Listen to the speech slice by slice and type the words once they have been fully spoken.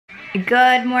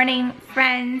Good morning,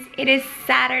 friends. It is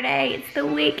Saturday. It's the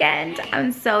weekend.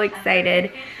 I'm so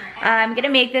excited. I'm gonna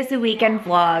make this a weekend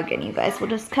vlog and you guys will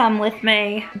just come with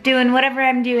me doing whatever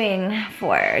I'm doing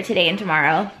for today and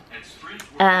tomorrow.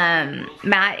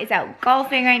 Matt is out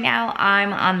golfing right now.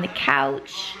 I'm on the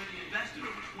couch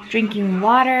drinking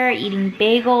water, eating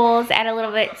bagels. I had a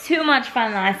little bit too much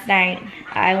fun last night.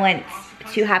 I went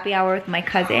to happy hour with my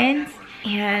cousins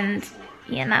and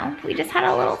you know, we just had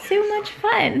a little too much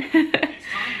fun.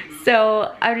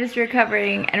 So I'm just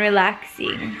recovering and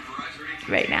relaxing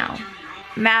right now.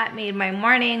 Matt made my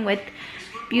morning with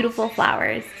beautiful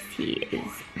flowers. He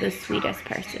is the sweetest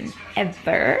person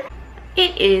ever.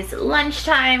 It is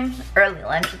lunchtime, early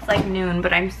lunch. It's like noon,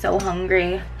 but I'm so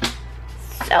hungry.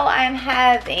 So I'm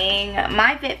having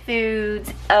my Fit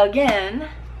Foods again.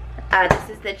 This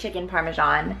is the chicken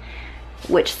parmesan,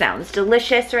 which sounds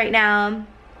delicious right now.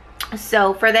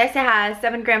 So for this, it has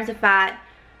 7 grams of fat,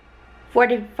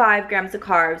 45 grams of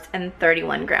carbs, and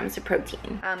 31 grams of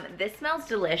protein. This smells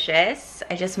delicious.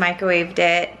 I just microwaved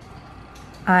it.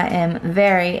 I am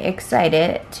very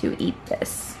excited to eat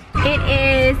this. It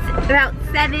is about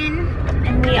 7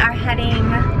 and we are heading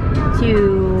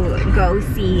to go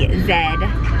see Zedd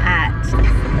at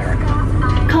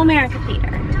Comerica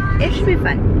Theater. It should be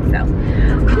fun, so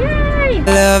yay!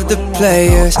 Love the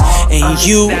players and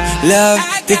you love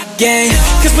the game.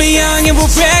 Cause we're young and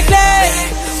we're reckless,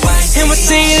 and we're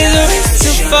singing in the race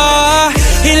too far.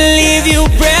 It'll leave you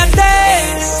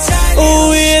breathless, oh,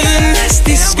 with a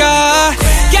nasty scar.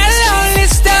 Got a long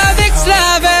list of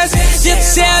ex-lovers, they'll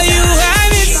tell you I'm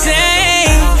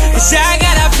insane. Cause I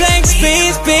got a blank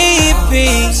space, baby,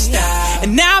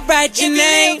 and I'll write your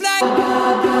name.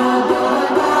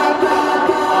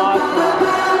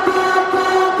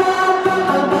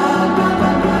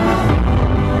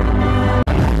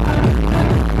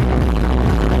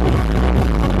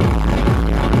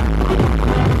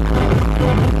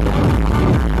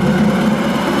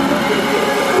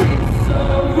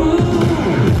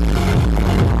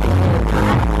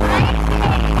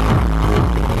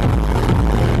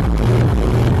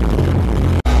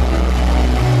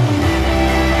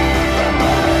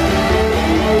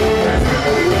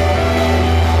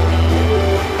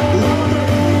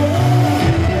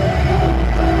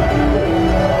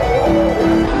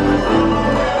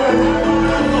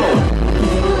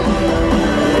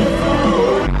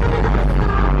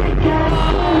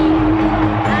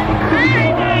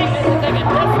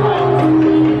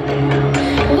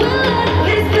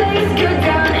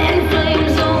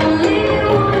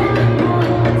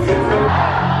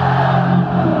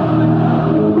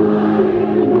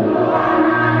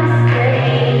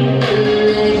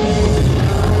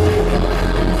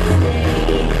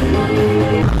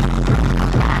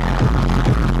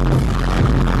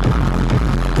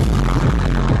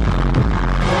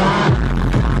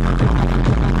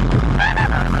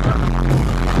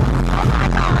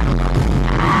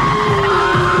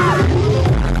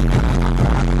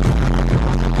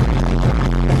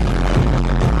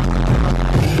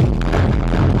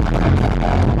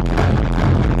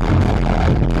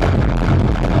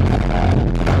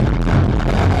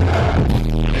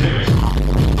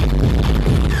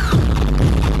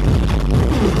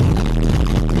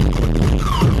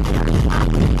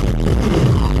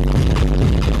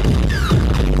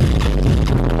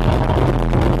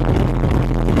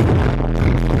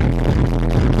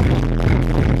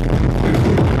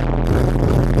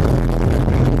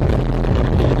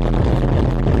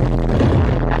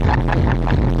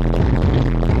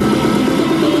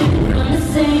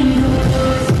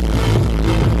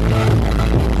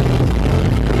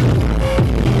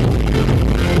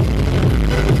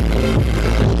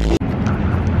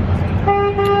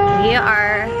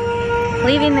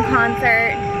 Leaving the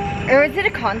concert, or was it a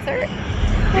concert?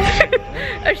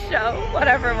 A show,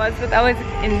 whatever it was, but that was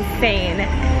insane.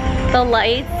 The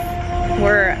lights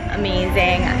were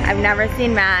amazing. I've never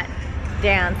seen Matt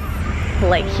dance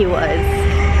like he was.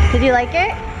 Did you like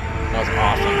it? That was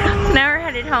awesome. Never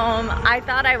headed home. I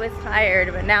thought I was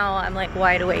tired, but now I'm like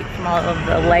wide awake from all of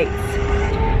the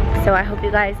lights. So I hope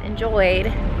you guys enjoyed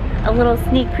a little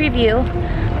sneak preview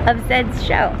of Zedd's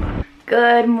show.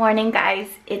 Good morning, guys.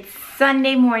 It's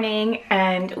Sunday morning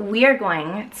and we are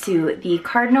going to the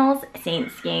Cardinals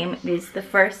Saints game. It is the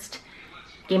first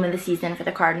game of the season for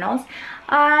the Cardinals.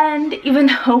 And even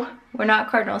though we're not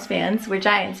Cardinals fans, we're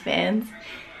Giants fans,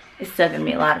 it's still gonna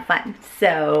be a lot of fun.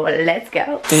 So let's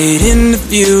go. In the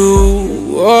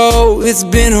view, oh, it's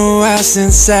been a while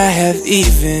since I have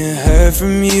even heard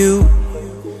from you.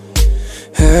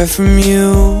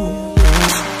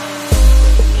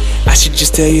 I should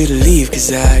just tell you to leave,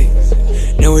 cause I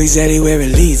know exactly where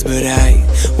it leads, but I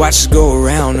watch us go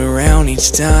around and around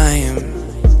each time.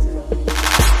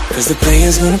 Cause the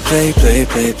player's gonna play, play,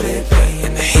 play, play, play,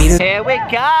 and the haters. Here we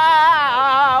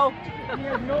go!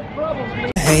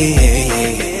 Hey, hey,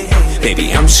 hey, hey,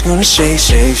 baby, I'm just gonna shake,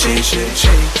 shake, shake, shake,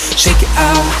 shake, shake it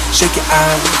out, shake it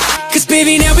out. Cause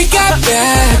baby, now we got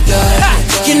bad blood.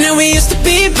 You know we used to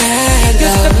be bad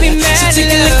love. So take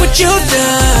a look what you've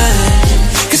done.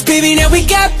 Cause baby, now we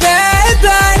got bad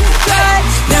blood.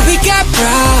 Now we got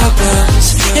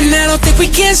problems, and I don't think we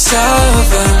can solve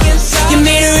them. You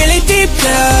made a really deep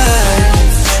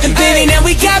blood, and baby, now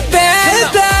we got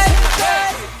bad blood.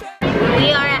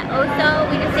 We are at Oso.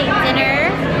 We just ate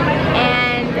dinner,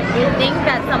 and you think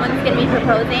that someone's gonna be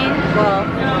proposing? Well,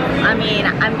 I mean,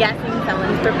 I'm guessing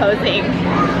someone's proposing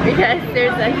because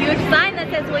there's a huge sign that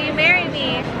says, "Will you marry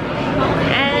me?"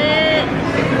 And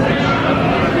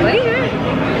what are you doing?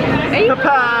 Are you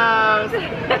Propose!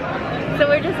 So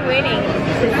we're just waiting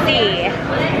to see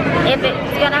if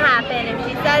it's gonna happen. If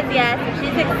she says yes, if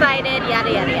she's excited, yada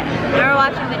yada yada. And we're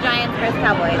watching the Giants versus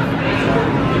Cowboys.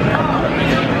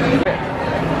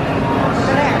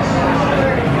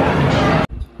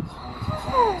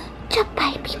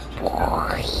 Baby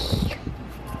boy.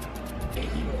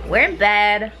 We're in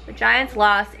bed. The Giants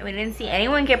lost, and we didn't see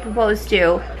anyone get proposed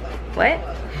to. What?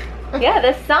 Yeah,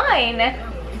 the sign.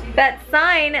 That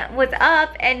sign was up,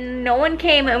 and no one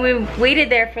came, and we waited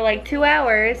there for like 2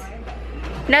 hours.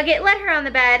 Nugget let her on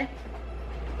the bed,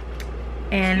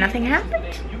 and nothing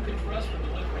happened.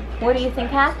 What do you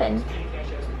think happened?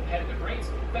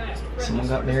 Someone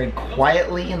got married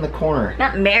quietly in the corner.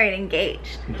 Not married,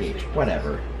 engaged. Engaged,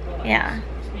 whatever. Yeah.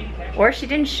 Or she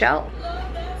didn't show.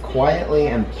 Quietly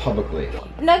and publicly.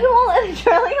 Nugget won't let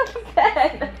Charlie on the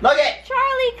bed. Nugget!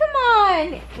 Charlie, come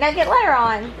on. Nugget, let her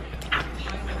on.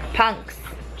 Punks.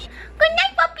 Good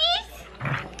night, puppies.